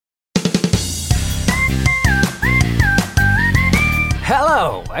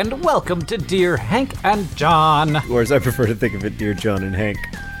Hello, and welcome to Dear Hank and John. Or as I prefer to think of it, Dear John and Hank.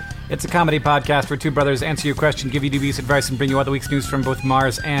 It's a comedy podcast where two brothers answer your question, give you dubious advice, and bring you all the week's news from both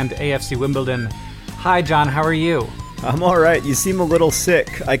Mars and AFC Wimbledon. Hi, John, how are you? I'm all right. You seem a little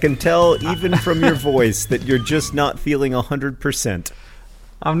sick. I can tell even from your voice that you're just not feeling 100%.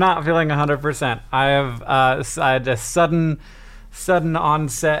 I'm not feeling 100%. I had a sudden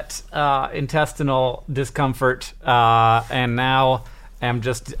onset intestinal discomfort, and now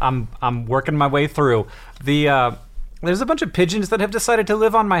I'm working my way through. There's a bunch of pigeons that have decided to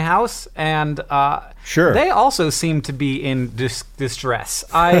live on my house, and sure, they also seem to be in distress.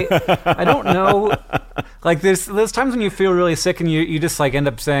 I don't know. Like there's times when you feel really sick and you just like end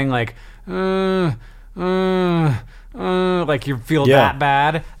up saying like like you feel that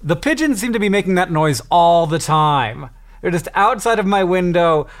bad. The pigeons seem to be making that noise all the time. They're just outside of my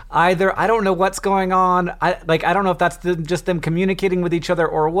window. Either I don't know what's going on. I don't know if that's just them communicating with each other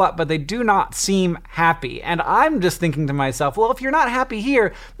or what, but they do not seem happy. And I'm just thinking to myself, well, if you're not happy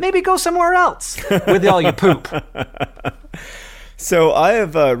here, maybe go somewhere else with all your poop. So I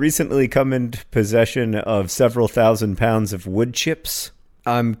have recently come into possession of several thousand pounds of wood chips.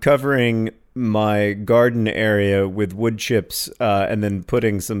 I'm covering my garden area with wood chips and then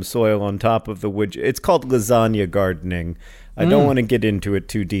putting some soil on top of the wood. It's called lasagna gardening. I don't want to get into it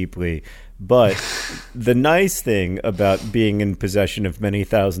too deeply, but the nice thing about being in possession of many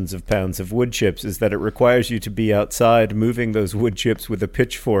thousands of pounds of wood chips is that it requires you to be outside moving those wood chips with a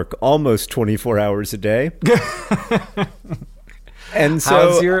pitchfork almost 24 hours a day. And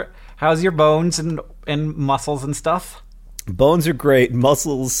so how's your bones and muscles and stuff? Bones are great.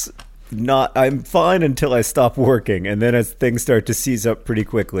 Muscles not. I'm fine until I stop working, and then as things start to seize up pretty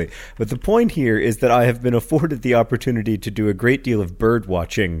quickly. But the point here is that I have been afforded the opportunity to do a great deal of bird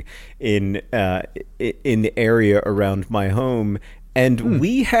watching in the area around my home. And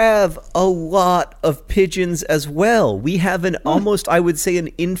we have a lot of pigeons as well. We have an almost, I would say, an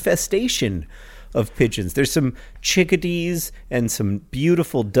infestation of pigeons. There's some chickadees and some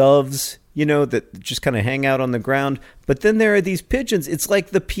beautiful doves, you know, that just kind of hang out on the ground. But then there are these pigeons. It's like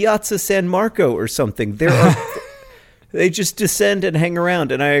the Piazza San Marco or something. They just descend and hang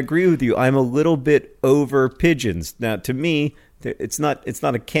around. And I agree with you. I'm a little bit over pigeons. Now, to me, it's not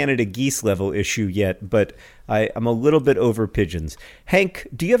a Canada geese level issue yet, but I'm a little bit over pigeons. Hank,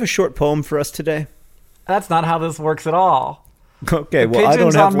 do you have a short poem for us today? That's not how this works at all. Okay, well, I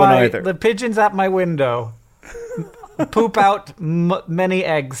don't have one either. The pigeons at my window poop out many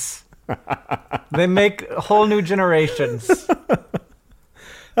eggs. They make whole new generations.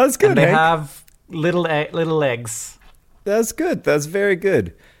 That's good, and they Hank. have little eggs. That's good. That's very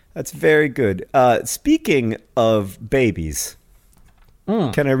good. That's very good. Speaking of babies,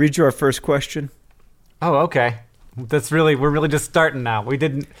 can I read you our first question? Oh, okay. We're really just starting now.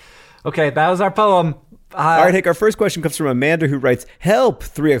 Okay, that was our poem. All right, Hank, our first question comes from Amanda, who writes, "Help!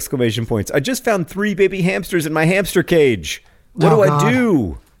 3 exclamation points. I just found 3 baby hamsters in my hamster cage. What do I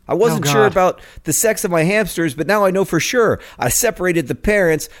do? I wasn't sure about the sex of my hamsters, but now I know for sure. I separated the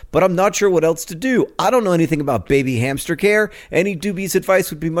parents, but I'm not sure what else to do. I don't know anything about baby hamster care. Any dubious advice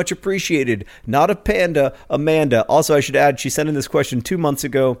would be much appreciated. Not a panda, Amanda." Also, I should add, she sent in this question 2 months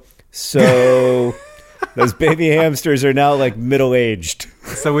ago, so those baby hamsters are now like middle-aged.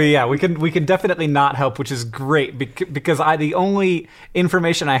 So we can definitely not help, which is great because the only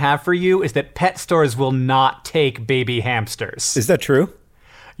information I have for you is that pet stores will not take baby hamsters. Is that true?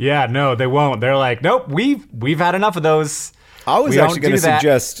 Yeah, no, they won't. They're like, nope, we've had enough of those. I was actually going to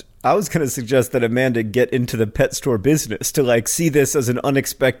suggest that Amanda get into the pet store business to like see this as an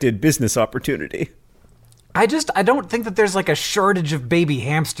unexpected business opportunity. I don't think that there's like a shortage of baby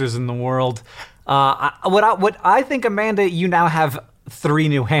hamsters in the world. What I think, Amanda, you now have 3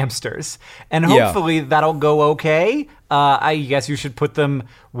 new hamsters, and hopefully that'll go okay. I guess you should put them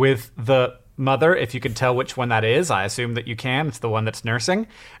with the mother, if you can tell which one that is. I assume that you can. It's the one that's nursing,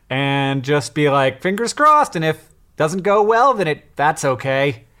 and just be like, fingers crossed. And if it doesn't go well, then that's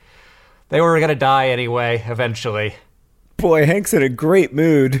okay. They were gonna die anyway, eventually. Boy, Hank's in a great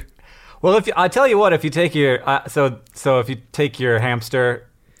mood. Well, I tell you what, if you take your if you take your hamster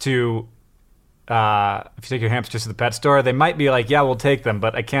to the pet store, they might be like, yeah, we'll take them,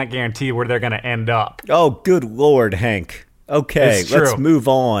 but I can't guarantee where they're going to end up. Oh, good Lord, Hank. Okay, let's move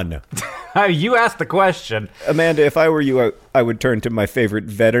on. You asked the question. Amanda, if I were you, I would turn to my favorite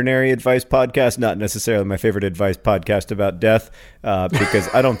veterinary advice podcast, not necessarily my favorite advice podcast about death,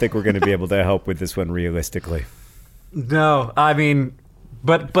 because I don't think we're going to be able to help with this one realistically. No, I mean,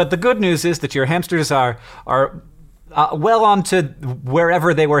 but the good news is that your hamsters are well on to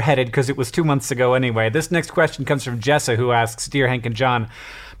wherever they were headed because it was 2 months ago anyway. This next question comes from Jessa, who asks, Dear Hank and John,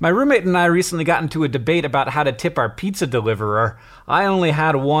 my roommate and I recently got into a debate about how to tip our pizza deliverer. I only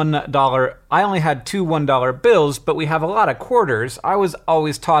had two $1 bills, but we have a lot of quarters. I was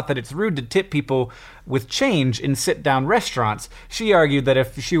always taught that it's rude to tip people with change in sit-down restaurants. She argued that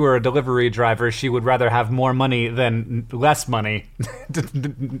if she were a delivery driver, she would rather have more money than less money,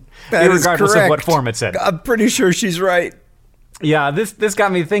 regardless of what form it's in. I'm pretty sure she's right. Yeah, this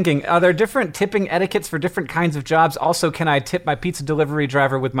got me thinking. Are there different tipping etiquettes for different kinds of jobs? Also, can I tip my pizza delivery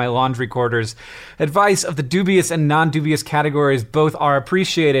driver with my laundry quarters? Advice of the dubious and non-dubious categories both are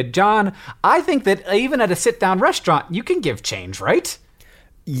appreciated. John, I think that even at a sit-down restaurant, you can give change, right?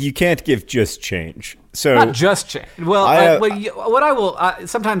 You can't give just change. So not just change. Well, what I will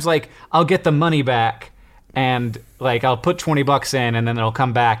sometimes, like, I'll get the money back. And, like, I'll put $20 in, and then it'll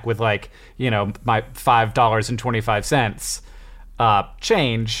come back with, like, you know, my $5.25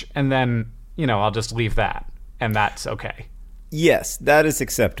 change, and then, you know, I'll just leave that, and that's okay. Yes, that is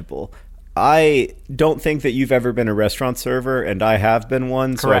acceptable. I don't think that you've ever been a restaurant server, and I have been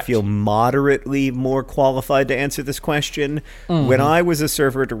one, so Correct. I feel moderately more qualified to answer this question. Mm-hmm. When I was a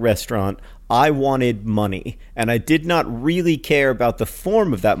server at a restaurant, I wanted money, and I did not really care about the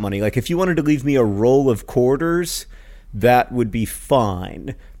form of that money. Like, if you wanted to leave me a roll of quarters, that would be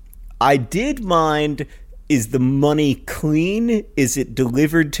fine. I did mind, is the money clean? Is it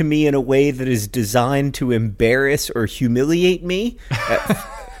delivered to me in a way that is designed to embarrass or humiliate me?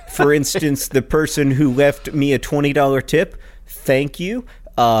 For instance, the person who left me a $20 tip, thank you,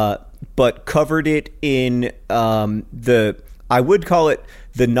 but covered it in I would call it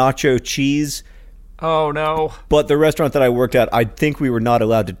the nacho cheese. Oh, no. But the restaurant that I worked at, I think we were not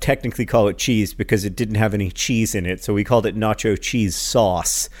allowed to technically call it cheese because it didn't have any cheese in it, so we called it nacho cheese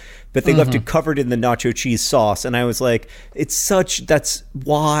sauce. But they left it covered in the nacho cheese sauce, and I was like,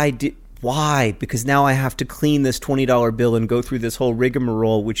 why? Because now I have to clean this $20 bill and go through this whole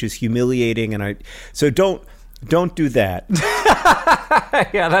rigmarole, which is humiliating, so don't do that.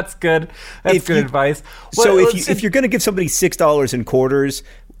 Yeah, that's good. That's good advice. So if you're going to give somebody $6 in quarters,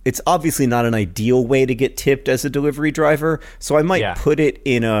 it's obviously not an ideal way to get tipped as a delivery driver. So I might put it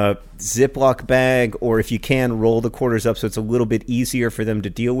in a Ziploc bag, or if you can, roll the quarters up so it's a little bit easier for them to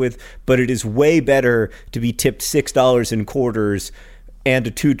deal with. But it is way better to be tipped $6 in quarters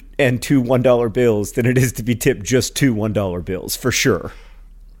and two $1 bills than it is to be tipped just two $1 bills, for sure.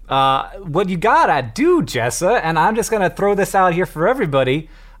 What you gotta do, Jessa, and I'm just gonna throw this out here for everybody.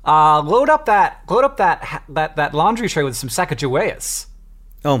 Load up that laundry tray with some Sacagaweas.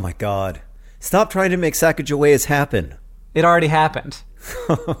 Oh my God! Stop trying to make Sacagaweas happen. It already happened.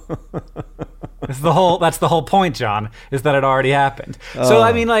 That's the whole point, John. Is that it already happened? So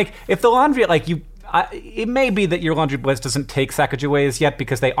I mean, like, if the laundry, like it may be that your laundry list doesn't take Sacagaweas yet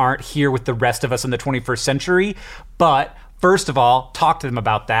because they aren't here with the rest of us in the 21st century. But first of all, talk to them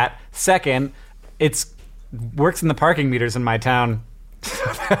about that. Second, it's works in the parking meters in my town.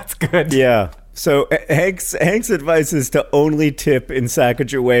 That's good. Yeah. So Hank's advice is to only tip in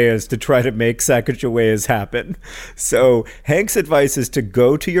Sacagaweas to try to make Sacagaweas happen. So Hank's advice is to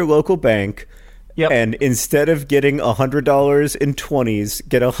go to your local bank. Yep. And instead of getting $100 in 20s,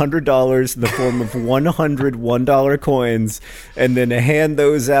 get $100 in the form of 100 $1 coins, and then hand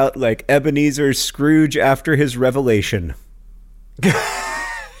those out like Ebenezer Scrooge after his revelation.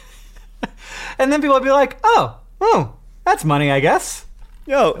 And then people will be like, oh, that's money, I guess.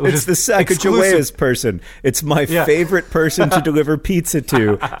 Yo, it's the Sacagaweas person. It's my favorite person to deliver pizza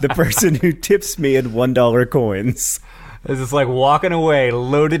to, the person who tips me in $1 coins. It's just like walking away,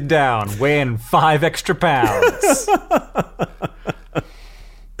 loaded down, weighing 5 extra pounds.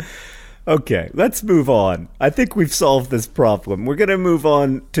 Okay, let's move on. I think we've solved this problem. We're going to move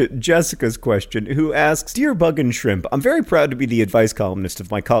on to Jessica's question, who asks, Dear Bug and Shrimp, I'm very proud to be the advice columnist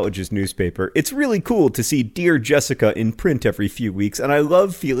of my college's newspaper. It's really cool to see Dear Jessica in print every few weeks, and I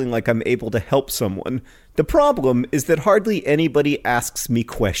love feeling like I'm able to help someone. The problem is that hardly anybody asks me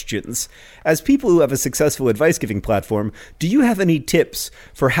questions. As people who have a successful advice-giving platform, do you have any tips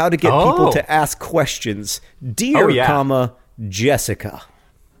for how to get people to ask questions? Dear, Jessica.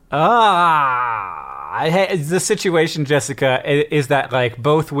 The situation, Jessica, is that, like,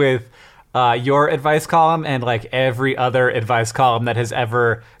 both with your advice column and, like, every other advice column that has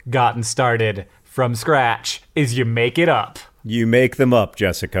ever gotten started from scratch is you make it up. You make them up,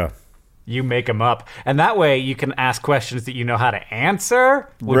 Jessica. You make them up. And that way you can ask questions that you know how to answer,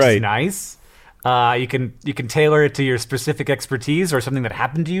 which is nice. You can tailor it to your specific expertise or something that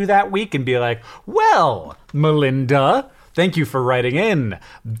happened to you that week and be like, well, Melinda, Thank you for writing in.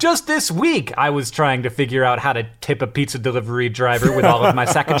 Just this week, I was trying to figure out how to tip a pizza delivery driver with all of my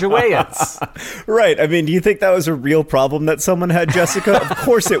Sacagaweas. Right. I mean, do you think that was a real problem that someone had, Jessica? Of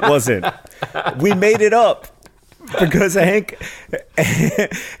course it wasn't. We made it up. Because Hank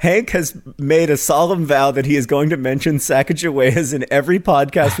has made a solemn vow that he is going to mention Sacagaweas in every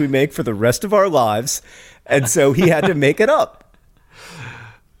podcast we make for the rest of our lives, and so he had to make it up.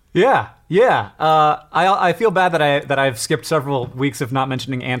 Yeah. I feel bad that I've skipped several weeks of not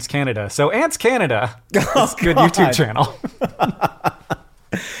mentioning Ants Canada. So Ants Canada is a good YouTube channel.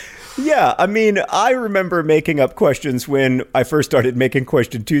 Yeah, I mean, I remember making up questions when I first started making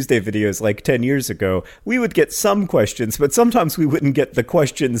Question Tuesday videos like 10 years ago. We would get some questions, but sometimes we wouldn't get the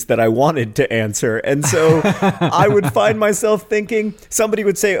questions that I wanted to answer. And so I would find myself thinking, somebody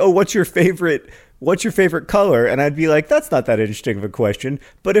would say, oh, what's your favorite color? And I'd be like, that's not that interesting of a question.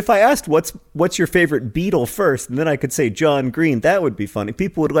 But if I asked what's your favorite Beatle first, and then I could say John Green, that would be funny.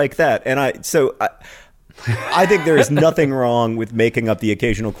 People would like that. And I think there is nothing wrong with making up the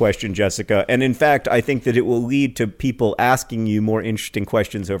occasional question, Jessica. And in fact, I think that it will lead to people asking you more interesting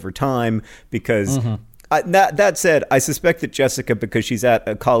questions over time because that said, I suspect that Jessica, because she's at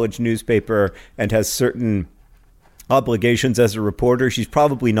a college newspaper and has certain obligations as a reporter, she's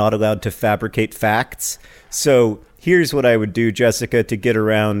probably not allowed to fabricate facts. So here's what I would do, Jessica, to get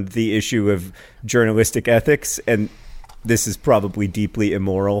around the issue of journalistic ethics. And this is probably deeply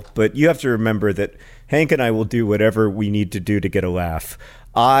immoral, but you have to remember that Hank and I will do whatever we need to do to get a laugh.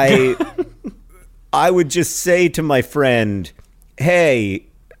 I would just say to my friend, hey,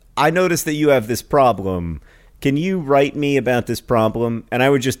 I noticed that you have this problem. Can you write me about this problem? And I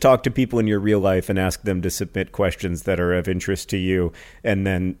would just talk to people in your real life and ask them to submit questions that are of interest to you and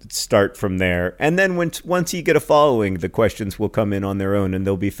then start from there. And then once you get a following, the questions will come in on their own and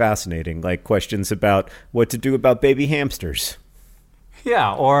they'll be fascinating, like questions about what to do about baby hamsters.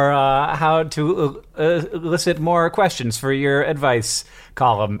 Yeah, or how to elicit more questions for your advice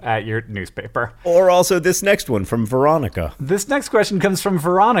column at your newspaper. Or also this next one from Veronica. This next question comes from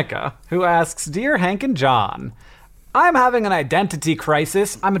Veronica, who asks, Dear Hank and John, I'm having an identity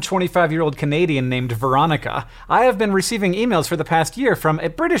crisis. I'm a 25-year-old Canadian named Veronica. I have been receiving emails for the past year from a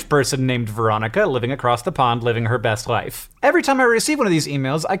British person named Veronica living across the pond, living her best life. Every time I receive one of these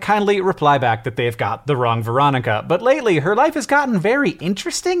emails, I kindly reply back that they've got the wrong Veronica. But lately, her life has gotten very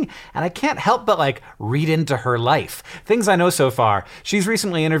interesting, and I can't help but, read into her life. Things I know so far. She's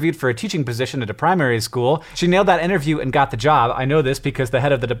recently interviewed for a teaching position at a primary school. She nailed that interview and got the job. I know this because the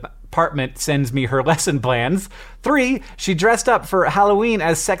head of the department sends me her lesson plans. 3, she dressed up for Halloween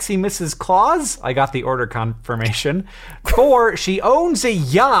as sexy Mrs. Claus. I got the order confirmation. 4, she owns a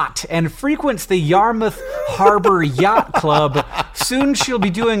yacht and frequents the Yarmouth Harbor Yacht Club. Soon she'll be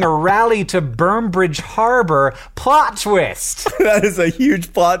doing a rally to Burnbridge Harbor. Plot twist. That is a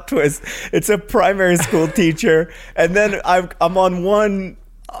huge plot twist. It's a primary school teacher. And then I'm on one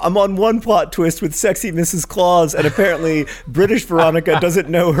plot twist with sexy Mrs. Claus, and apparently British Veronica doesn't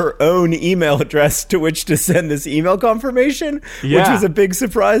know her own email address to which to send this email confirmation, which was a big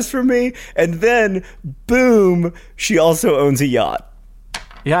surprise for me. And then, boom, she also owns a yacht.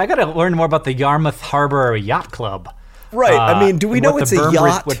 Yeah, I got to learn more about the Yarmouth Harbor Yacht Club. Right. I mean, do we know it's a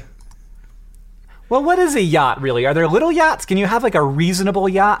yacht? Well, what is a yacht, really? Are there little yachts? Can you have, a reasonable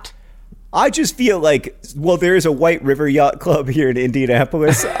yacht? I just feel like, there is a White River Yacht Club here in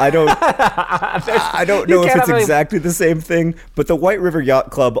Indianapolis. I don't know if it's exactly the same thing, but the White River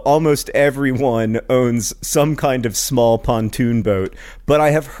Yacht Club, almost everyone owns some kind of small pontoon boat. But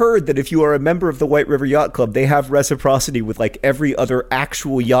I have heard that if you are a member of the White River Yacht Club, they have reciprocity with every other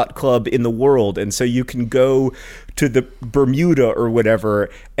actual yacht club in the world. And so you can go to the Bermuda or whatever,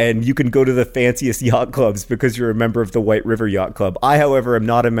 and you can go to the fanciest yacht clubs because you're a member of the White River Yacht Club. I, however, am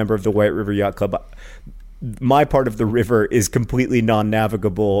not a member of the White River Yacht Club. My part of the river is completely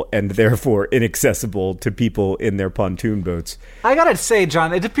non-navigable and therefore inaccessible to people in their pontoon boats. I gotta say,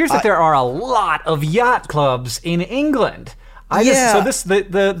 John, it appears that there are a lot of yacht clubs in England.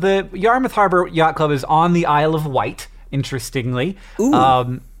 The Yarmouth Harbor Yacht Club is on the Isle of Wight, interestingly. Ooh.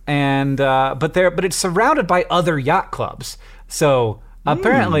 But it's surrounded by other yacht clubs. So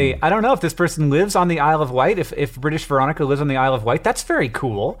apparently, I don't know if this person lives on the Isle of Wight. If British Veronica lives on the Isle of Wight, that's very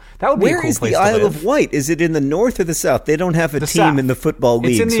cool. That would be a cool place to live. Where is the Isle of Wight? Is it in the north or the south? They don't have a team in the Football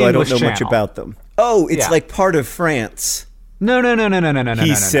League, so I don't know much about them. Oh, it's part of France. No.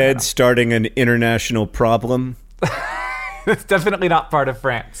 He said, starting an international problem. It's definitely not part of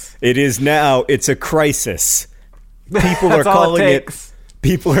France. It is now. It's a crisis. People are calling it.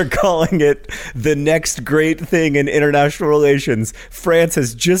 People are calling it the next great thing in international relations. France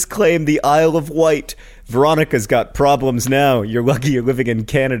has just claimed the Isle of Wight. Veronica's got problems now. You're lucky you're living in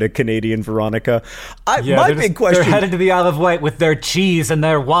Canada, Canadian Veronica. My big question... They're headed to the Isle of Wight with their cheese and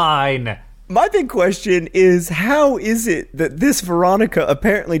their wine. My big question is, how is it that this Veronica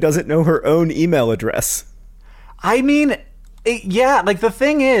apparently doesn't know her own email address? I mean... yeah, like the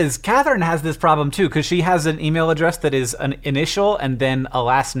thing is, Catherine has this problem too, because she has an email address that is an initial and then a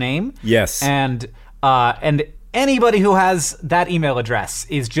last name. Yes. And anybody who has that email address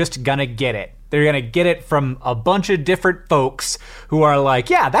is just gonna get it. They're gonna get it from a bunch of different folks who are like,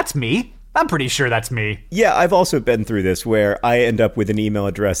 yeah, that's me. I'm pretty sure that's me. Yeah, I've also been through this where I end up with an email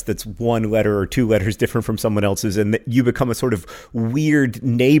address that's one letter or two letters different from someone else's, and that you become a sort of weird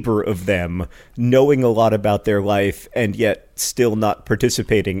neighbor of them, knowing a lot about their life and yet still not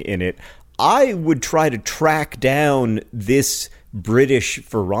participating in it. I would try to track down this British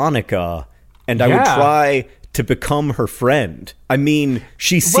Veronica, and I would try to become her friend. I mean,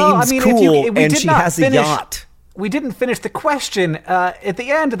 she seems cool, and she has a yacht. We didn't finish the question. At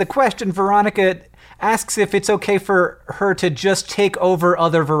the end of the question, Veronica asks if it's okay for her to just take over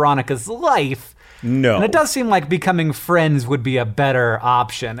other Veronica's life. No. And it does seem like becoming friends would be a better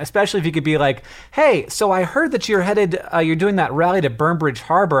option, especially if you could be like, hey, so I heard that you're doing that rally to Burnbridge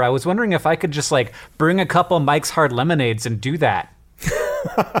Harbor. I was wondering if I could just like bring a couple Mike's Hard Lemonades and do that.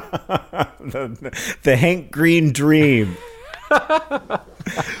 the Hank Green dream.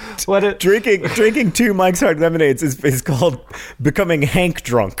 Drinking 2 Mike's Hard Lemonades is called becoming Hank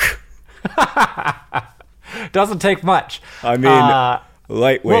drunk. Doesn't take much. I mean,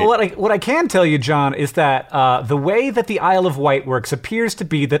 lightweight. Well, what I can tell you, John, is that the way that the Isle of Wight works appears to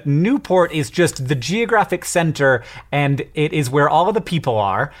be that Newport is just the geographic center, and it is where all of the people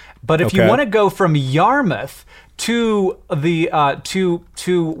are. But if you want to go from Yarmouth to the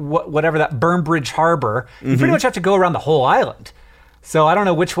whatever that Burnbridge Harbor, you pretty much have to go around the whole island. So I don't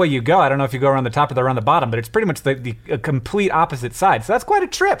know which way you go. I don't know if you go around the top or around the bottom, but it's pretty much the complete opposite side. So that's quite a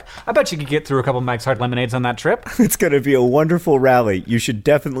trip. I bet you could get through a couple of Mike's Hard Lemonades on that trip. It's going to be a wonderful rally. You should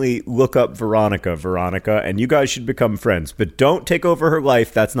definitely look up Veronica, and you guys should become friends. But don't take over her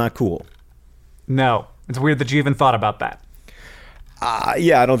life. That's not cool. No. It's weird that you even thought about that.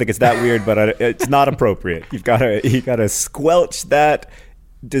 Yeah, I don't think it's that weird, but it's not appropriate. You gotta squelch that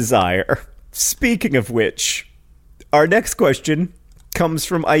desire. Speaking of which, our next question comes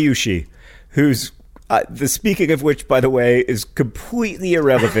from Ayushi, who's the speaking of which, by the way, is completely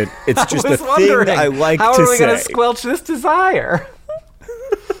irrelevant. It's just a thing I like to say. How are we going to squelch this desire?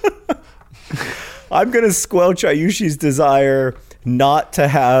 I'm going to squelch Ayushi's desire not to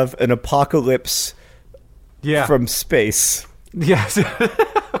have an apocalypse from space. Yes.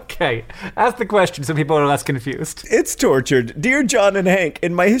 Okay. Ask the question so people are less confused. It's tortured. Dear John and Hank,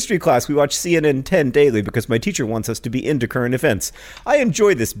 in my history class, we watch CNN 10 daily because my teacher wants us to be into current events. I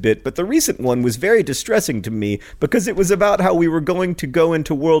enjoy this bit, but the recent one was very distressing to me because it was about how we were going to go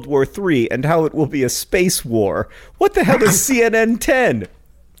into World War III and how it will be a space war. What the hell is CNN 10?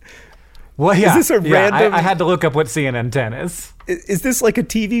 Well, yeah. Is this a random... I had to look up what CNN 10 is. Is this like a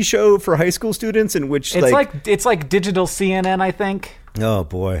TV show for high school students in which it's like digital CNN, I think. Oh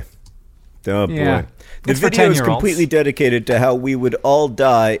boy. The It's video is completely dedicated to how we would all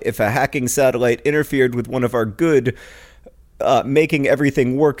die if a hacking satellite interfered with one of our good making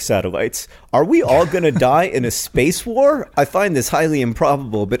everything work satellites. Are we all going to die in a space war? I find this highly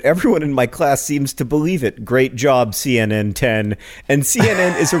improbable, but everyone in my class seems to believe it. Great job, CNN 10. And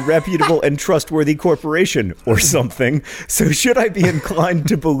CNN is a reputable and trustworthy corporation or something. So should I be inclined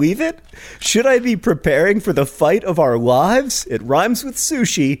to believe it? Should I be preparing for the fight of our lives? It rhymes with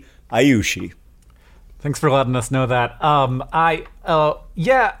sushi. Ayushi. Thanks for letting us know that. I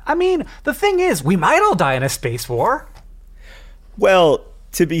mean, the thing is, we might all die in a space war. Well,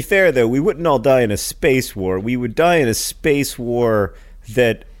 to be fair, though, we wouldn't all die in a space war. We would die in a space war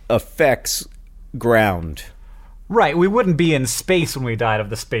that affects ground. Right, we wouldn't be in space when we died of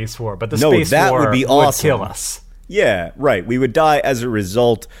the space war, but the space war would be awesome. Kill us. Yeah, right. We would die as a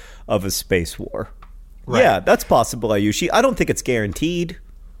result of a space war. Right. Yeah, that's possible, Ayushi. I don't think it's guaranteed.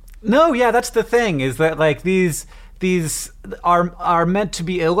 No, yeah, that's the thing, is that like these are meant to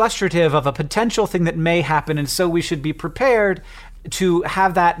be illustrative of a potential thing that may happen, and so we should be prepared to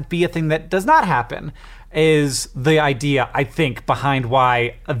have that be a thing that does not happen, is the idea, I think, behind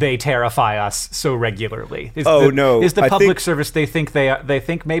why they terrify us so regularly. Is the public service they think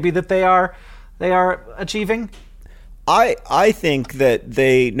maybe that they are achieving? I think that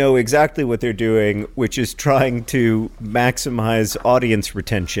they know exactly what they're doing, which is trying to maximize audience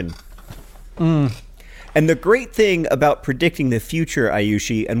retention. And the great thing about predicting the future,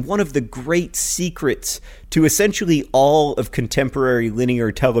 Ayushi, and one of the great secrets to essentially all of contemporary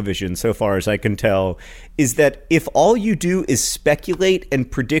linear television, so far as I can tell, is that if all you do is speculate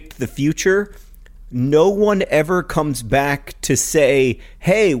and predict the future, no one ever comes back to say,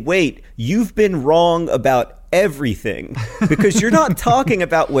 hey, wait, you've been wrong about everything, because you're not talking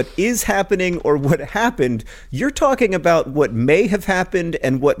about what is happening or what happened. You're talking about what may have happened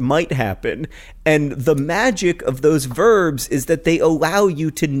and what might happen. And the magic of those verbs is that they allow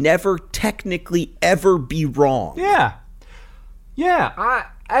you to never technically ever be wrong. Yeah.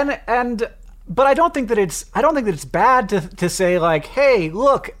 But I don't think that it's bad to say, like, hey,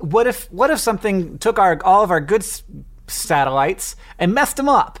 look, what if something took all of our good satellites and messed them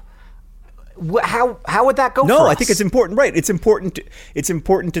up? How would that go? No, for us? I think it's important. Right, it's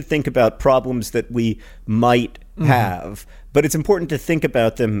important to think about problems that we might have, but it's important to think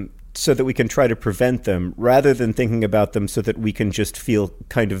about them so that we can try to prevent them, rather than thinking about them so that we can just feel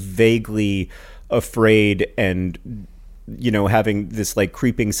kind of vaguely afraid and, you know, having this like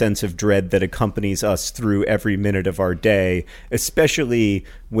creeping sense of dread that accompanies us through every minute of our day, especially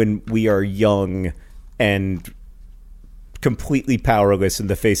when we are young and completely powerless in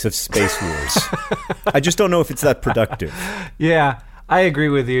the face of space wars. I just don't know if it's that productive. Yeah, I agree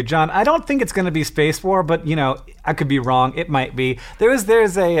with you, John. I don't think it's going to be space war, but, you know, I could be wrong. It might be. There's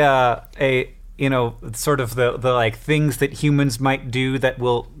a you know, sort of the like things that humans might do that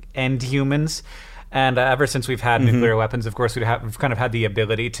will end humans. And ever since we've had nuclear weapons, of course, we've kind of had the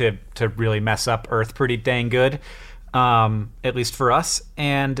ability to really mess up Earth pretty dang good, at least for us.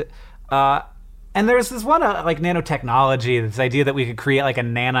 And there's this one, like nanotechnology, this idea that we could create like a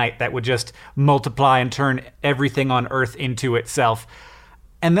nanite that would just multiply and turn everything on Earth into itself.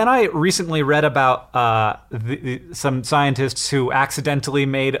 And then I recently read about some scientists who accidentally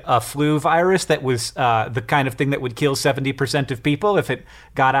made a flu virus that was the kind of thing that would kill 70% of people if it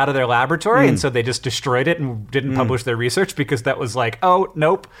got out of their laboratory. And so they just destroyed it and didn't publish their research because that was like, oh,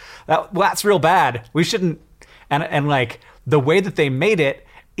 nope, that's real bad. We shouldn't. And like the way that they made it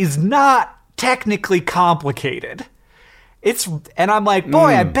is not technically complicated. And I'm like,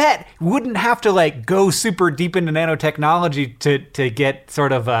 boy, I bet you wouldn't have to like go super deep into nanotechnology to get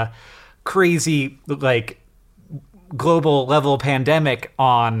sort of a crazy like global level pandemic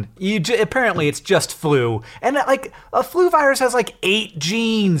on. Apparently it's just flu, and like a flu virus has like 8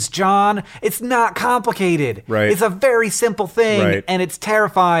 genes, John. It's not complicated. Right. It's a very simple thing, right. And it's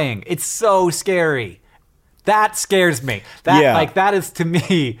terrifying. It's so scary. That scares me. That is to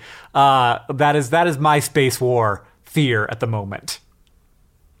me. That is my space war fear at the moment.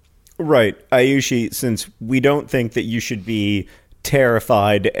 Right. Ayushi, since we don't think that you should be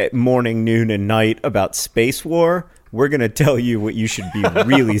terrified at morning, noon, and night about space war, we're going to tell you what you should be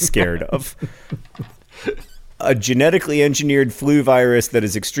really scared of. A genetically engineered flu virus that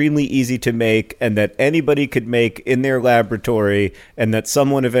is extremely easy to make and that anybody could make in their laboratory and that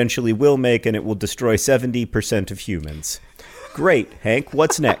someone eventually will make, and it will destroy 70% of humans. Great. Hank,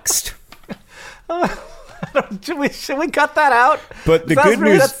 what's next? Should we cut that out? But the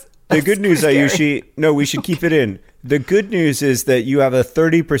good news, Ayushi, no, we should keep it in. The good news is that you have a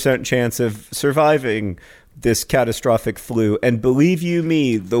 30% chance of surviving this catastrophic flu. And believe you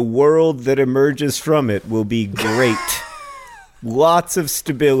me, the world that emerges from it will be great. Lots of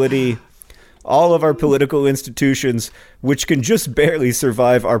stability. All of our political institutions, which can just barely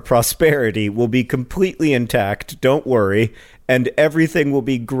survive our prosperity, will be completely intact. Don't worry. And everything will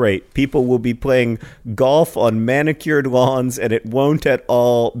be great. People will be playing golf on manicured lawns, and it won't at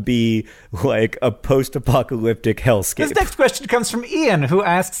all be like a post-apocalyptic hellscape. This next question comes from Ian, who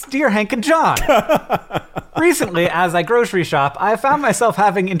asks, Dear Hank and John, recently, as I grocery shop, I found myself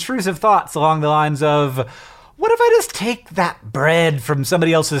having intrusive thoughts along the lines of, what if I just take that bread from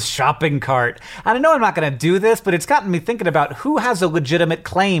somebody else's shopping cart? And I know I'm not going to do this, but it's gotten me thinking about who has a legitimate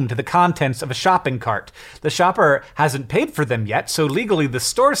claim to the contents of a shopping cart. The shopper hasn't paid for them yet, so legally the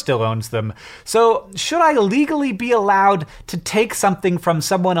store still owns them. So should I legally be allowed to take something from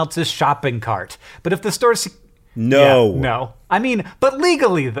someone else's shopping cart? But if the store's... No. Yeah, no. I mean, but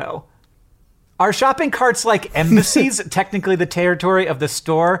legally, though. Are shopping carts like embassies, technically the territory of the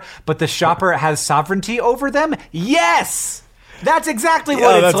store, but the shopper has sovereignty over them? Yes! That's exactly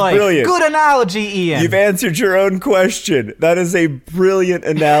what it's like. Brilliant. Good analogy, Ian. You've answered your own question. That is a brilliant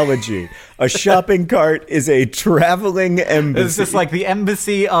analogy. A shopping cart is a traveling embassy. It's just like the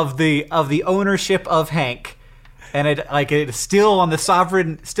embassy of the ownership of Hank. And it's still on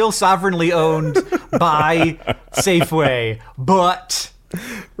the still sovereignly owned by Safeway, but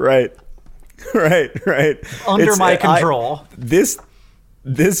right. Under my control.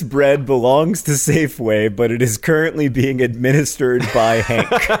 This bread belongs to Safeway, but it is currently being administered by Hank.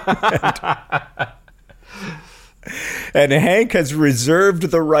 And Hank has reserved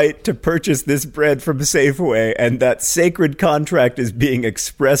the right to purchase this bread from Safeway, and that sacred contract is being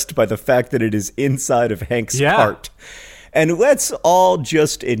expressed by the fact that it is inside of Hank's cart. And let's all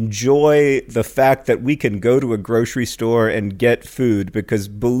just enjoy the fact that we can go to a grocery store and get food, because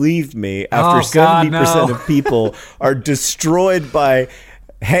believe me, after 70% of people are destroyed by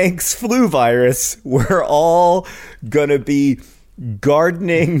Hank's flu virus, we're all gonna be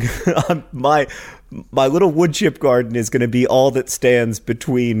gardening. My little wood chip garden is going to be all that stands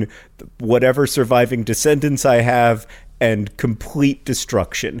between whatever surviving descendants I have and complete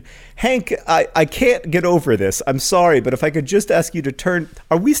destruction. Hank, I can't get over this. I'm sorry, but if I could just ask you to turn...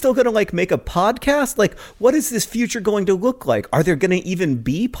 Are we still going to, make a podcast? What is this future going to look like? Are there going to even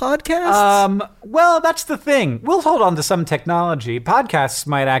be podcasts? Well, that's the thing. We'll hold on to some technology. Podcasts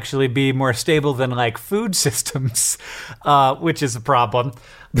might actually be more stable than, food systems, which is a problem.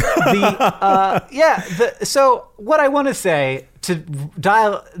 So what I want to say, to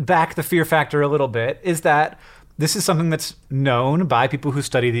dial back the fear factor a little bit, is that this is something that's known by people who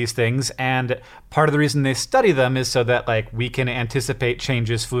study these things, and part of the reason they study them is so that we can anticipate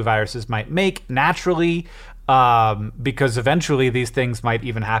changes flu viruses might make naturally, because eventually these things might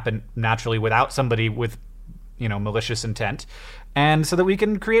even happen naturally without somebody with malicious intent, and so that we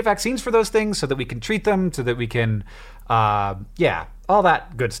can create vaccines for those things, so that we can treat them, so that we can all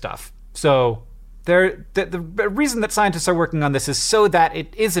that good stuff. So the reason that scientists are working on this is so that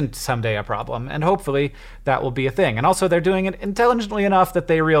it isn't someday a problem, and hopefully that will be a thing. And also they're doing it intelligently enough that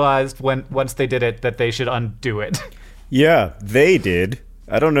they realized once they did it that they should undo it. Yeah, they did.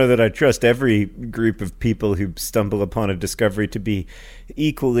 I don't know that I trust every group of people who stumble upon a discovery to be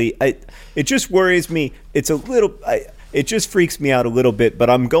equally... It just worries me. It just freaks me out a little bit, but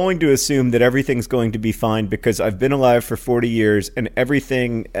I'm going to assume that everything's going to be fine because I've been alive for 40 years and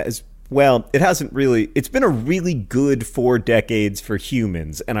everything as... Well, it's been a really good 4 decades for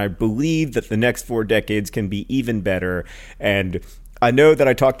humans, and I believe that the next 4 decades can be even better. And I know that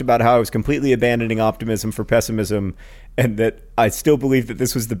I talked about how I was completely abandoning optimism for pessimism, and that I still believe that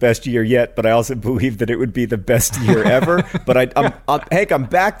this was the best year yet, but I also believe that it would be the best year ever. But I'm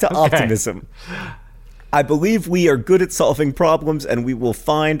back to optimism. I believe we are good at solving problems, and we will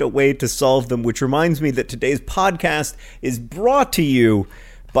find a way to solve them, which reminds me that today's podcast is brought to you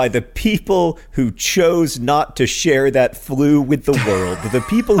by the people who chose not to share that flu with the world. The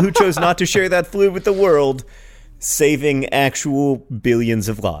people who chose not to share that flu with the world, saving actual billions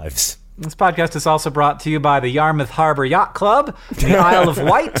of lives. This podcast is also brought to you by the Yarmouth Harbor Yacht Club, the Isle of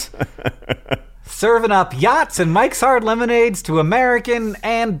Wight, serving up yachts and Mike's Hard Lemonades to American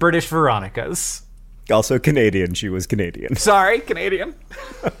and British Veronicas. Also Canadian. She was Canadian. Sorry, Canadian.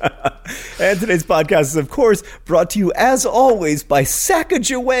 And today's podcast is, of course, brought to you, as always, by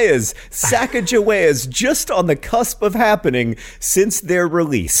Sacagaweas. Sacagaweas, just on the cusp of happening since their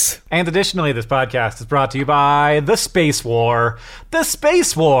release. And additionally, this podcast is brought to you by The Space War. The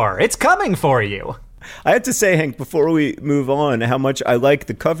Space War. It's coming for you. I have to say, Hank, before we move on, how much I like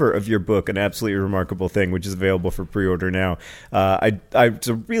the cover of your book, An Absolutely Remarkable Thing, which is available for pre-order now. It's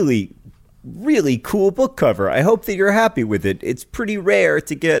a really cool book cover. I hope that you're happy with it. It's pretty rare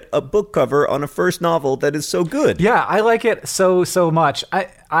to get a book cover on a first novel that is so good. Yeah, I like it so much.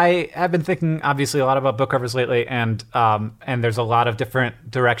 I have been thinking obviously a lot about book covers lately, and there's a lot of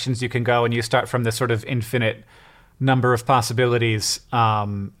different directions you can go, and you start from this sort of infinite number of possibilities,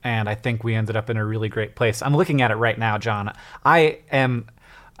 and I think we ended up in a really great place. I'm looking at it right now, John.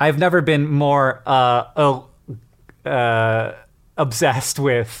 I've never been more obsessed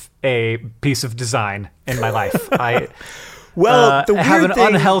with a piece of design in my life. I have an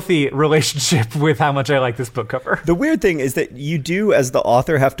unhealthy relationship with how much I like this book cover. The weird thing is that you do, as the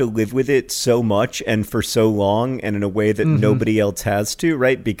author, have to live with it so much and for so long and in a way that nobody else has to,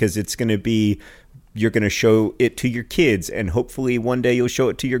 right? Because it's going to be... You're going to show it to your kids, and hopefully one day you'll show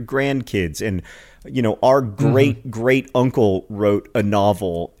it to your grandkids. And, our great uncle wrote a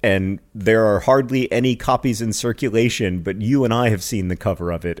novel, and there are hardly any copies in circulation, but you and I have seen the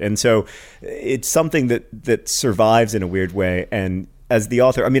cover of it. And so it's something that survives in a weird way. And as the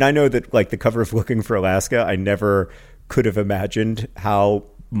author, I know that the cover of Looking for Alaska, I never could have imagined how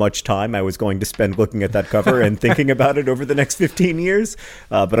much time I was going to spend looking at that cover and thinking about it over the next 15 years.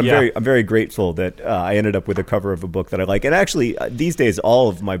 But I'm very grateful that I ended up with a cover of a book that I like. And actually, these days, all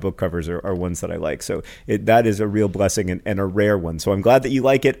of my book covers are ones that I like. So that is a real blessing and a rare one. So I'm glad that you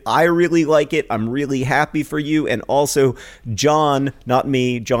like it. I really like it. I'm really happy for you. And also, John, not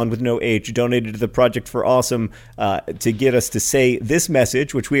me, John with no H, donated to the Project for Awesome to get us to say this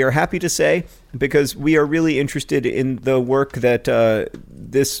message, which we are happy to say because we are really interested in the work that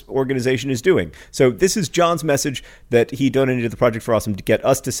this organization is doing. So this is John's message that he donated to the Project for Awesome to get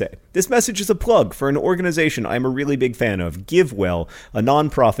us to say. This message is a plug for an organization I'm a really big fan of, GiveWell, a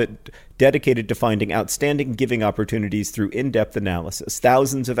nonprofit dedicated to finding outstanding giving opportunities through in-depth analysis.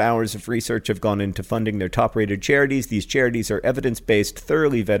 Thousands of hours of research have gone into funding their top-rated charities. These charities are evidence-based,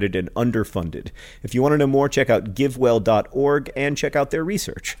 thoroughly vetted, and underfunded. If you want to know more, check out givewell.org and check out their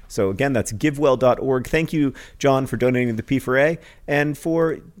research. So again, that's givewell.org. Thank you, John, for donating the P4A and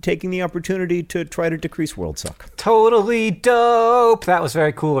for taking the opportunity to try to decrease world suck. Totally dope. That was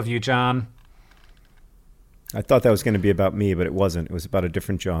very cool of you, John. I thought that was going to be about me, but it wasn't. It was about a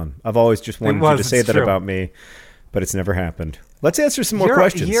different John. I've always just wanted you to say that about me, but it's never happened. Let's answer some more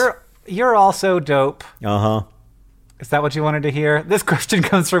questions. You're also dope. Uh-huh. Is that what you wanted to hear? This question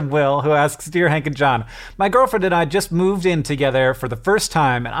comes from Will, who asks, Dear Hank and John, my girlfriend and I just moved in together for the first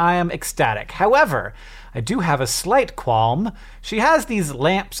time, and I am ecstatic. However, I do have a slight qualm. She has these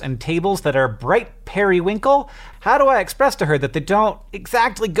lamps and tables that are bright periwinkle. How do I express to her that they don't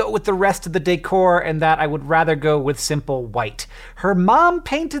exactly go with the rest of the decor and that I would rather go with simple white? Her mom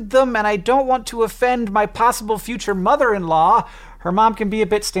painted them, and I don't want to offend my possible future mother-in-law. Her mom can be a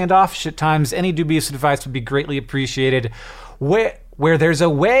bit standoffish at times. Any dubious advice would be greatly appreciated. Where there's a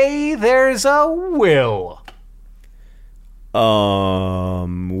way, there's a will.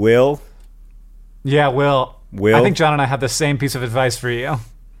 Will? Yeah, Will. I think John and I have the same piece of advice for you.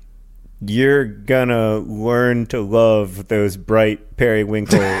 You're gonna learn to love those bright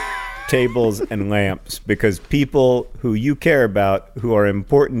periwinkle tables and lamps because people who you care about, who are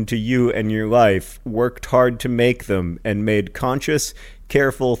important to you and your life, worked hard to make them and made conscious,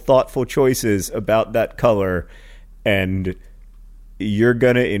 careful, thoughtful choices about that color, and you're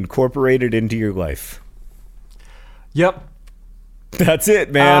gonna incorporate it into your life. Yep. That's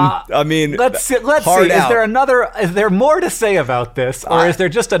it, man. I mean, let's see. Out. Is there more to say about this, or is there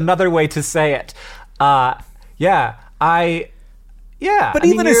just another way to say it? But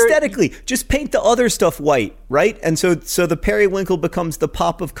even aesthetically, just paint the other stuff white, right? And so the periwinkle becomes the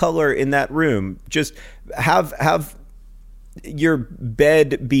pop of color in that room. Just have your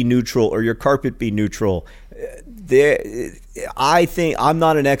bed be neutral or your carpet be neutral. I think, I'm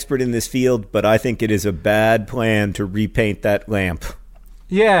not an expert in this field, but I think it is a bad plan to repaint that lamp.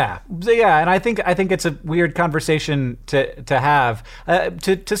 Yeah, and I think it's a weird conversation to have.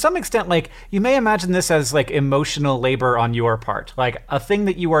 To some extent, like, you may imagine this as like emotional labor on your part, like a thing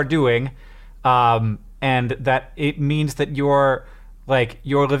that you are doing, and that it means that your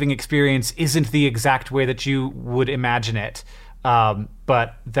living experience isn't the exact way that you would imagine it,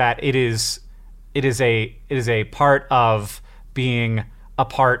 but that it is a part of being a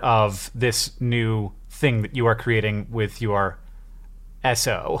part of this new thing that you are creating with your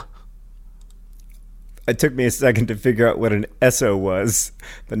SO. It took me a second to figure out what an SO was,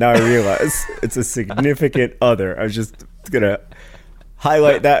 but now I realize it's a significant other. I was just going to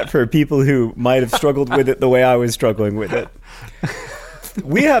highlight that for people who might have struggled with it the way I was struggling with it.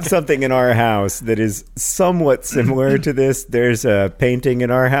 We have something in our house that is somewhat similar to this. There's a painting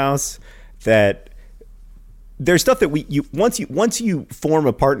in our house that there's stuff that once you form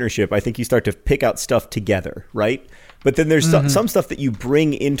a partnership, I think you start to pick out stuff together, right? But then there's some stuff that you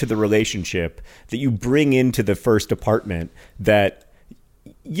bring into the relationship, that you bring into the first apartment that,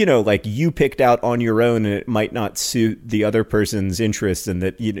 you know, like you picked out on your own and it might not suit the other person's interests and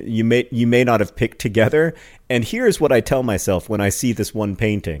that you may not have picked together. And here's what I tell myself when I see this one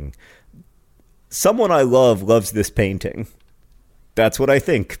painting. Someone I love loves this painting. That's what I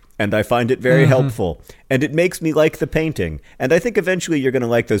think. And I find it very helpful. And it makes me like the painting. And I think eventually you're going to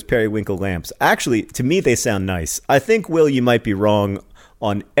like those periwinkle lamps. Actually, to me, they sound nice. I think, Will, you might be wrong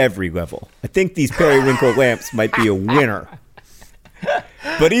on every level. I think these periwinkle lamps might be a winner.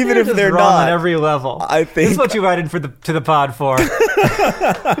 But even if they're wrong not, on every level, I think this is what you invited to the pod for.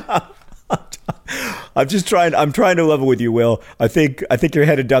 I'm trying to level with you, Will. I think you're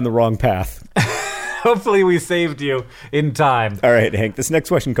headed down the wrong path. Hopefully we saved you in time. All right, Hank, this next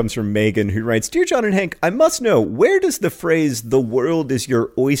question comes from Megan, who writes, Dear John and Hank, I must know, where does the phrase, the world is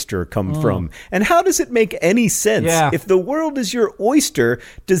your oyster, come from? And how does it make any sense? Yeah. If the world is your oyster,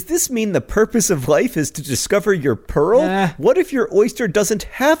 does this mean the purpose of life is to discover your pearl? What if your oyster doesn't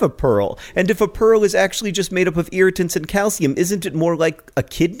have a pearl? And if a pearl is actually just made up of irritants and calcium, isn't it more like a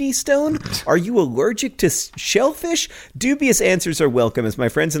kidney stone? Are you allergic to shellfish? Dubious answers are welcome, as my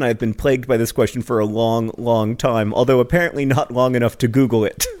friends and I have been plagued by this question for a long, long time, although apparently not long enough to Google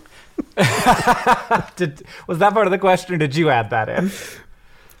it. Was that part of the question, or did you add that in?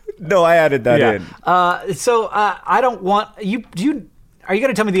 No, I added that in. I don't want you. Are you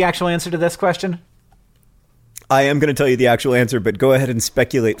going to tell me the actual answer to this question? I am going to tell you the actual answer, but go ahead and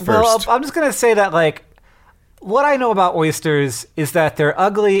speculate first. Well, I'm just going to say that, like, what I know about oysters is that they're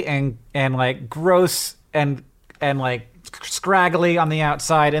ugly and like gross and like scraggly on the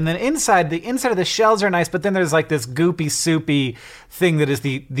outside, and then inside of the shells are nice, but then there's like this goopy, soupy thing that is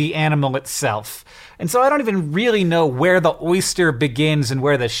the animal itself. And so I don't even really know where the oyster begins and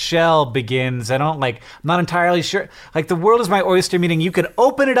where the shell begins. I'm not entirely sure. Like, the world is my oyster, meaning you can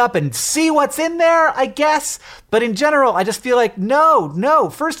open it up and see what's in there, I guess. But in general, I just feel like, no.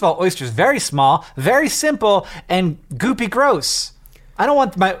 First of all, oysters very small, very simple, and goopy gross. I don't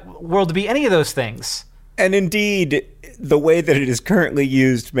want my world to be any of those things. And indeed, the way that it is currently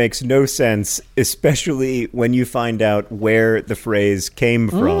used makes no sense, especially when you find out where the phrase came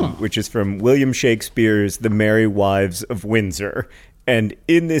from, which is from William Shakespeare's The Merry Wives of Windsor. And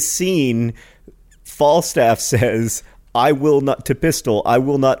in this scene, Falstaff says, I will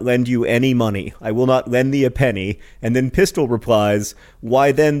not lend you any money. I will not lend thee a penny. And then Pistol replies,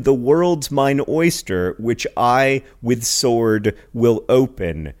 why then the world's mine oyster, which I with sword will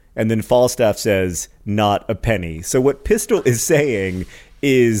open. And then Falstaff says, not a penny. So what Pistol is saying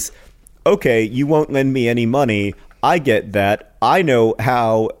is, okay, you won't lend me any money. I get that. I know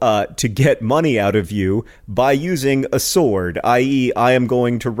how to get money out of you by using a sword, i.e. I am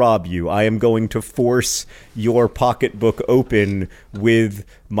going to rob you. I am going to force your pocketbook open with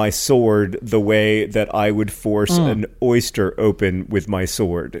my sword the way that I would force an oyster open with my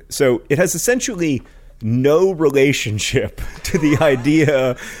sword. So it has essentially no relationship to the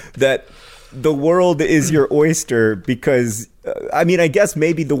idea that the world is your oyster, because I guess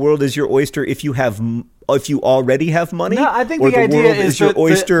maybe the world is your oyster if you already have money. No, I think or the idea world is your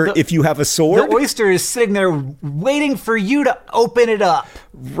oyster if you have a sword. The oyster is sitting there waiting for you to open it up.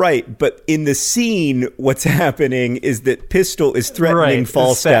 Right, but in the scene, what's happening is that Pistol is threatening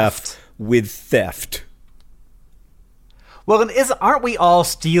Falstaff with theft. Well, aren't we all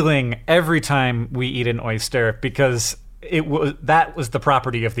stealing every time we eat an oyster, because that was the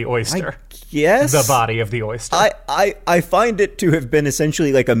property of the oyster? Yes, the body of the oyster. I find it to have been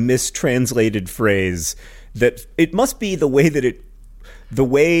essentially like a mistranslated phrase. That it must be the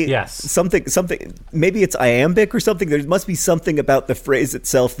way yes. something maybe it's iambic or something. There must be something about the phrase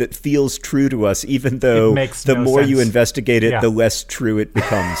itself that feels true to us, even though the more you investigate it, the less true it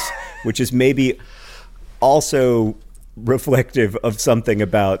becomes. Which is maybe also reflective of something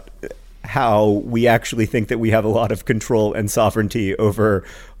about how we actually think that we have a lot of control and sovereignty over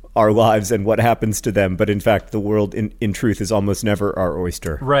our lives and what happens to them, but in fact the world in truth is almost never our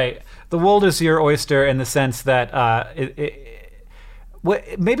oyster. Right. The world is your oyster in the sense that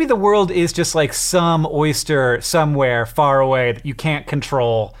maybe the world is just like some oyster somewhere far away that you can't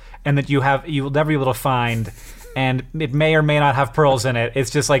control and that you'll never be able to find, and it may or may not have pearls in it. It's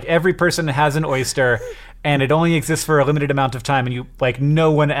just like every person has an oyster, and it only exists for a limited amount of time, and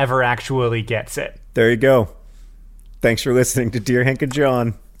no one ever actually gets it. There you go. Thanks for listening to Dear Hank and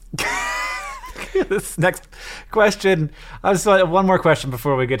John. This next question, one more question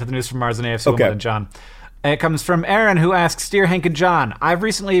before we get to the news from Mars and AFC Wimbledon, John. It comes from Aaron, who asks, Dear Hank and John, I've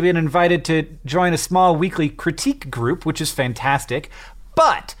recently been invited to join a small weekly critique group, which is fantastic,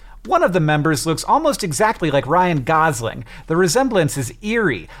 but one of the members looks almost exactly like Ryan Gosling. The resemblance is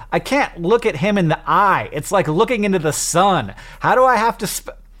eerie. I can't look at him in the eye. It's like looking into the sun. How do I have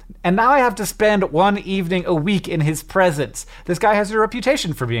to and now I have to spend one evening a week in his presence. This guy has a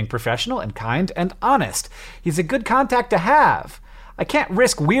reputation for being professional and kind and honest. He's a good contact to have. I can't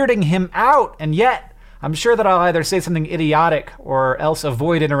risk weirding him out, and yet I'm sure that I'll either say something idiotic or else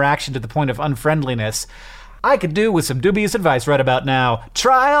avoid interaction to the point of unfriendliness. I could do with some dubious advice right about now.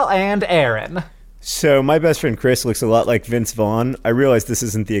 Trial and Aaron. So my best friend Chris looks a lot like Vince Vaughn. I realize this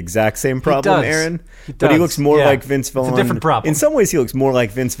isn't the exact same problem, Aaron, but he looks more like Vince Vaughn. It's a different problem. In some ways, he looks more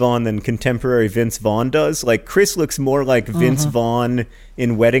like Vince Vaughn than contemporary Vince Vaughn does. Like, Chris looks more like Vince Vaughn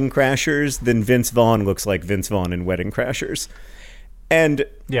in Wedding Crashers than Vince Vaughn looks like Vince Vaughn in Wedding Crashers. And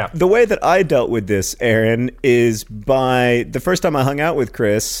Yeah. the way that I dealt with this, Aaron, is by the first time I hung out with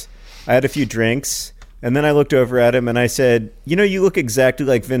Chris, I had a few drinks, and then I looked over at him and I said, you know, you look exactly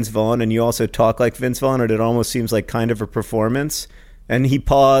like Vince Vaughn, and you also talk like Vince Vaughn, and it almost seems like kind of a performance. And he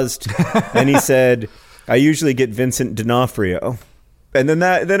paused, and he said, I usually get Vincent D'Onofrio. And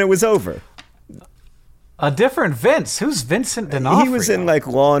then it was over. A different Vince. Who's Vincent D'Onofrio? He was in like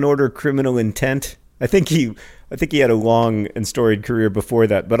Law and Order: Criminal Intent. I think he had a long and storied career before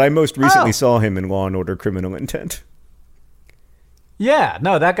that, but I most recently saw him in Law and Order: Criminal Intent. Yeah,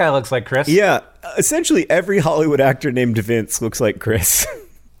 no, that guy looks like Chris. Yeah, essentially every Hollywood actor named Vince looks like Chris.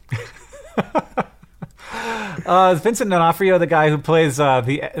 Is Vincent D'Onofrio the guy who plays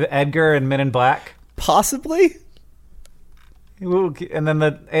the Edgar in Men in Black? Possibly. And then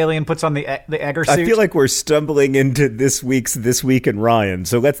the alien puts on the Edgar suit. I feel like we're stumbling into this week's This Week in Ryan,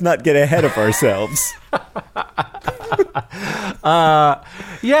 so let's not get ahead of ourselves.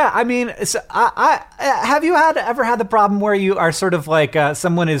 Yeah, I mean, so I have you ever had the problem where you are sort of like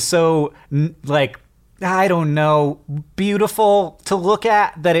someone is so like, I don't know, beautiful to look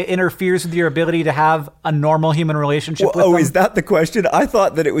at that it interferes with your ability to have a normal human relationship with them? Is that the question? I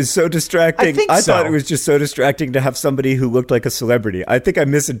thought that it was so distracting. I thought it was just so distracting to have somebody who looked like a celebrity. I think I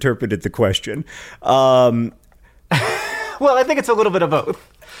misinterpreted the question. Well, I think it's a little bit of both.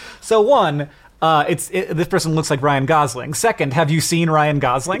 So one, this person looks like Ryan Gosling. Second, have you seen Ryan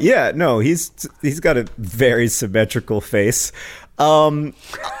Gosling? Yeah, no, he's got a very symmetrical face.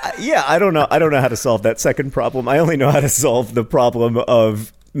 Yeah, I don't know how to solve that second problem. I only know how to solve the problem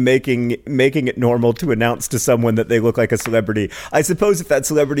of making it normal to announce to someone that they look like a celebrity. I suppose if that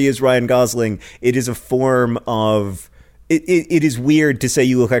celebrity is Ryan Gosling, it is a form of... It is weird to say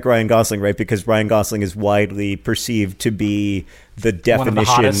you look like Ryan Gosling, right? Because Ryan Gosling is widely perceived to be the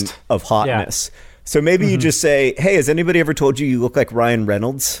definition of hotness. Yeah. So maybe you just say, hey, has anybody ever told you look like Ryan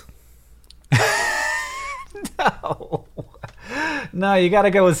Reynolds? No, you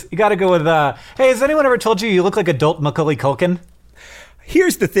gotta go with. Hey, has anyone ever told you look like adult Macaulay Culkin?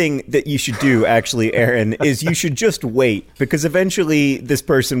 Here's the thing that you should do, actually, Aaron, is you should just wait, because eventually this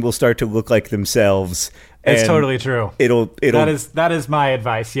person will start to look like themselves. It's totally true. That is my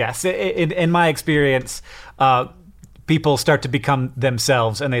advice. Yes, in my experience, people start to become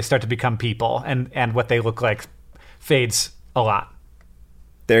themselves, and they start to become people, and what they look like fades a lot.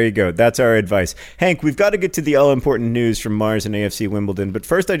 There you go. That's our advice. Hank, we've got to get to the all-important news from Mars and AFC Wimbledon. But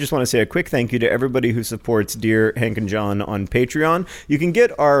first, I just want to say a quick thank you to everybody who supports Dear Hank and John on Patreon. You can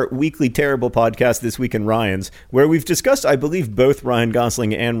get our weekly terrible podcast, This Week in Ryans, where we've discussed, I believe, both Ryan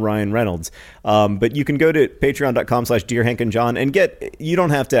Gosling and Ryan Reynolds. But you can go to patreon.com/Dear Hank and John and you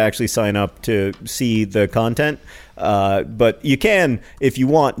don't have to actually sign up to see the content. But you can, if you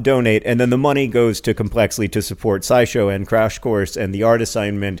want, donate, and then the money goes to Complexly to support SciShow and Crash Course and The Art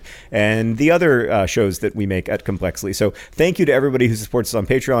Assignment and the other shows that we make at Complexly. So thank you to everybody who supports us on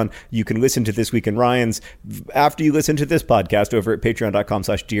Patreon. You can listen to This Week in Ryans after you listen to this podcast over at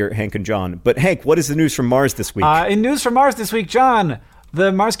patreon.com/Dear Hank and John. But Hank, what is the news from Mars this week? In news from Mars this week, John,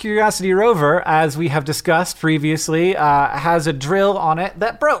 the Mars Curiosity rover, as we have discussed previously, has a drill on it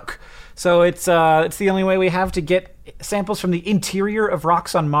that broke. So it's the only way we have to get samples from the interior of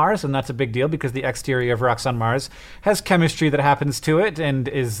rocks on Mars, and that's a big deal because the exterior of rocks on Mars has chemistry that happens to it and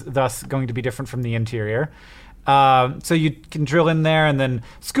is thus going to be different from the interior. So you can drill in there and then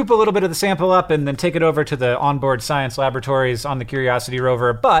scoop a little bit of the sample up and then take it over to the onboard science laboratories on the Curiosity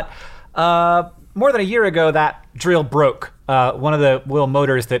rover. But more than a year ago, that drill broke. One of the little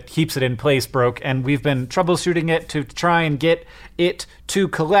motors that keeps it in place broke, and we've been troubleshooting it to try and get it to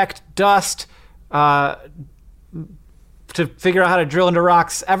collect dust to figure out how to drill into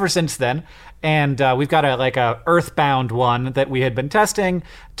rocks ever since then. And we've got a earthbound one that we had been testing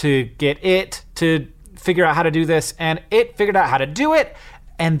to get it to figure out how to do this, and it figured out how to do it.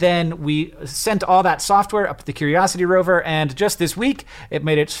 And then we sent all that software up to the Curiosity rover, and just this week, it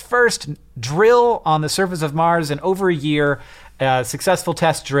made its first drill on the surface of Mars in over a year, successful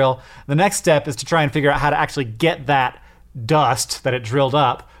test drill. The next step is to try and figure out how to actually get that dust that it drilled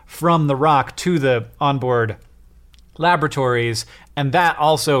up from the rock to the onboard laboratories. And that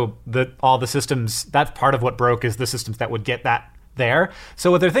also, all the systems, that's part of what broke, is the systems that would get that there. So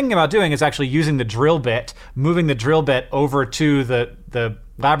what they're thinking about doing is actually using the drill bit, moving the drill bit over to the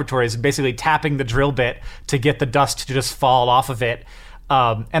laboratories, basically tapping the drill bit to get the dust to just fall off of it.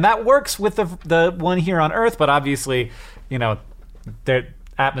 And that works with the one here on Earth, but obviously, the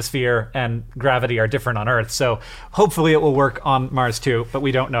atmosphere and gravity are different on Earth. So hopefully it will work on Mars too, but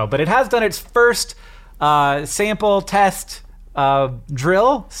we don't know. But it has done its first sample test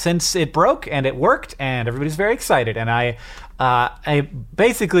drill since it broke, and it worked, and everybody's very excited. And I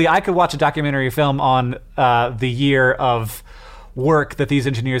basically, I could watch a documentary film on the year of work that these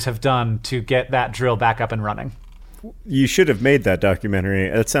engineers have done to get that drill back up and running. You should have made that documentary.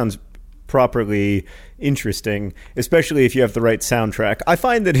 That sounds properly interesting, especially if you have the right soundtrack. I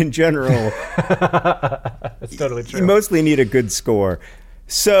find that in general, that's totally true. You mostly need a good score.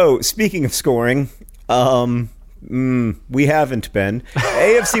 So, speaking of scoring, we haven't been.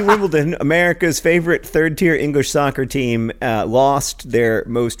 AFC Wimbledon, America's favorite third-tier English soccer team, lost their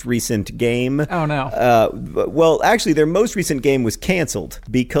most recent game. Oh, no. Well, actually, their most recent game was canceled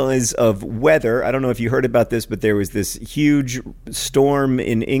because of weather. I don't know if you heard about this, but there was this huge storm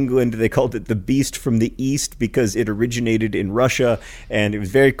in England. They called it the Beast from the East because it originated in Russia, and it was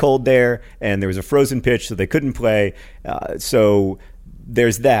very cold there, and there was a frozen pitch, so they couldn't play. So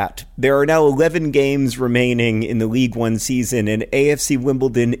there's that. There are now 11 games remaining in the League One season, and AFC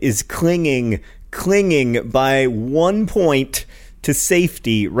Wimbledon is clinging by 1 point to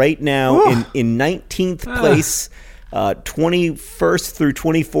safety right now in 19th place. 21st through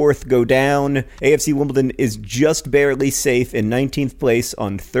 24th go down. AFC Wimbledon is just barely safe in 19th place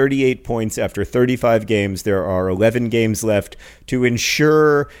on 38 points after 35 games. There are 11 games left. To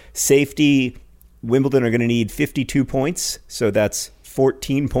ensure safety, Wimbledon are going to need 52 points, so that's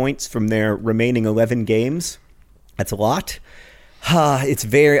 14 points from their remaining 11 games. That's a lot.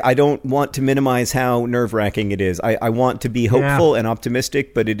 I don't want to minimize how nerve-wracking it is. I want to be hopeful and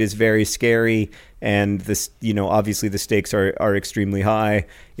optimistic, but it is very scary. And this, obviously the stakes are extremely high.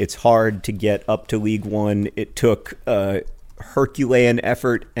 It's hard to get up to League One. It took a Herculean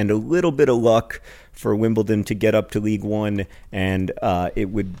effort and a little bit of luck for Wimbledon to get up to League One, and it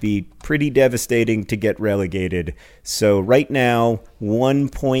would be pretty devastating to get relegated. So right now, 1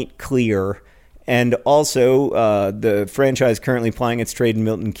 point clear. And also, the franchise currently plying its trade in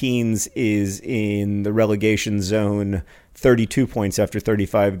Milton Keynes is in the relegation zone, 32 points after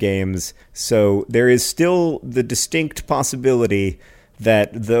 35 games. So there is still the distinct possibility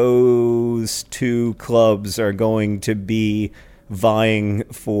that those two clubs are going to be vying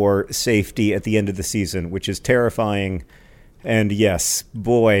for safety at the end of the season, which is terrifying. And yes,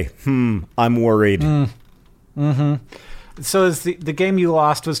 boy, I'm worried. Mm-hmm. So is the game you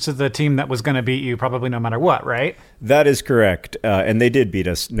lost was to the team that was going to beat you probably no matter what, right? That is correct. And they did beat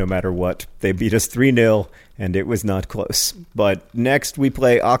us no matter what. They beat us 3-0, and it was not close. But next we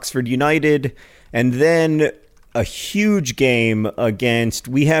play Oxford United, and then a huge game against...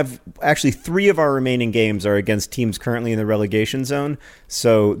 We have... Actually, 3 of our remaining games are against teams currently in the relegation zone.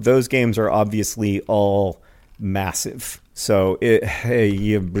 So those games are obviously all massive. So,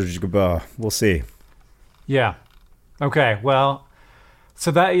 we'll see. Yeah. Okay, well, so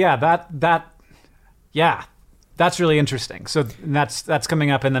that's really interesting. So that's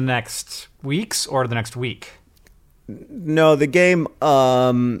coming up in the next weeks or the next week? No, the game,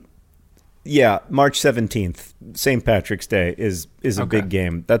 March 17th, St. Patrick's Day is a big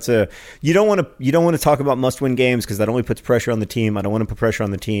game. That's you don't want to talk about must-win games because that only puts pressure on the team. I don't want to put pressure on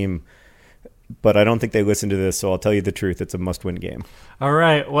the team. But I don't think they listen to this, so I'll tell you the truth. It's a must-win game. All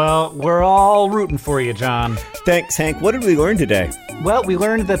right. Well, we're all rooting for you, John. Thanks, Hank. What did we learn today? Well, we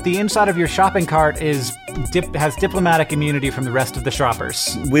learned that the inside of your shopping cart has diplomatic immunity from the rest of the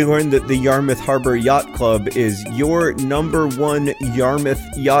shoppers. We learned that the Yarmouth Harbor Yacht Club is your number one Yarmouth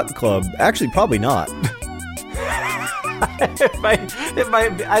Yacht Club. Actually, probably not. It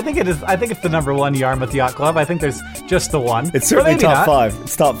might. I think it is. I think it's the number one Yarmouth Yacht Club. I think there's just the one. It's certainly top 5.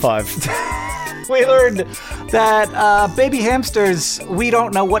 It's top 5. We learned that baby hamsters, we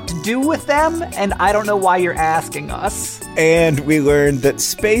don't know what to do with them, and I don't know why you're asking us. And we learned that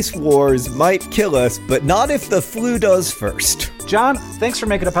space wars might kill us, but not if the flu does first. John, thanks for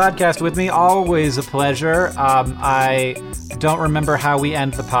making a podcast with me. Always a pleasure. I don't remember how we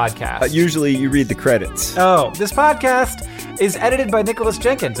end the podcast. Usually you read the credits. Oh, this podcast is edited by Nicholas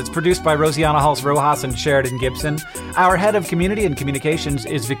Jenkins. It's produced by Rosianna Halls Rojas and Sheridan Gibson. Our head of community and communications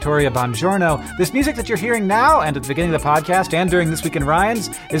is Victoria Bongiorno. This music that you're hearing now and at the beginning of the podcast and during This Week in Ryans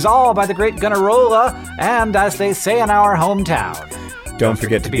is all by the great Gunnarolla and, as they say in our hometown, don't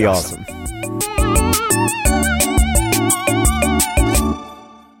forget to be awesome.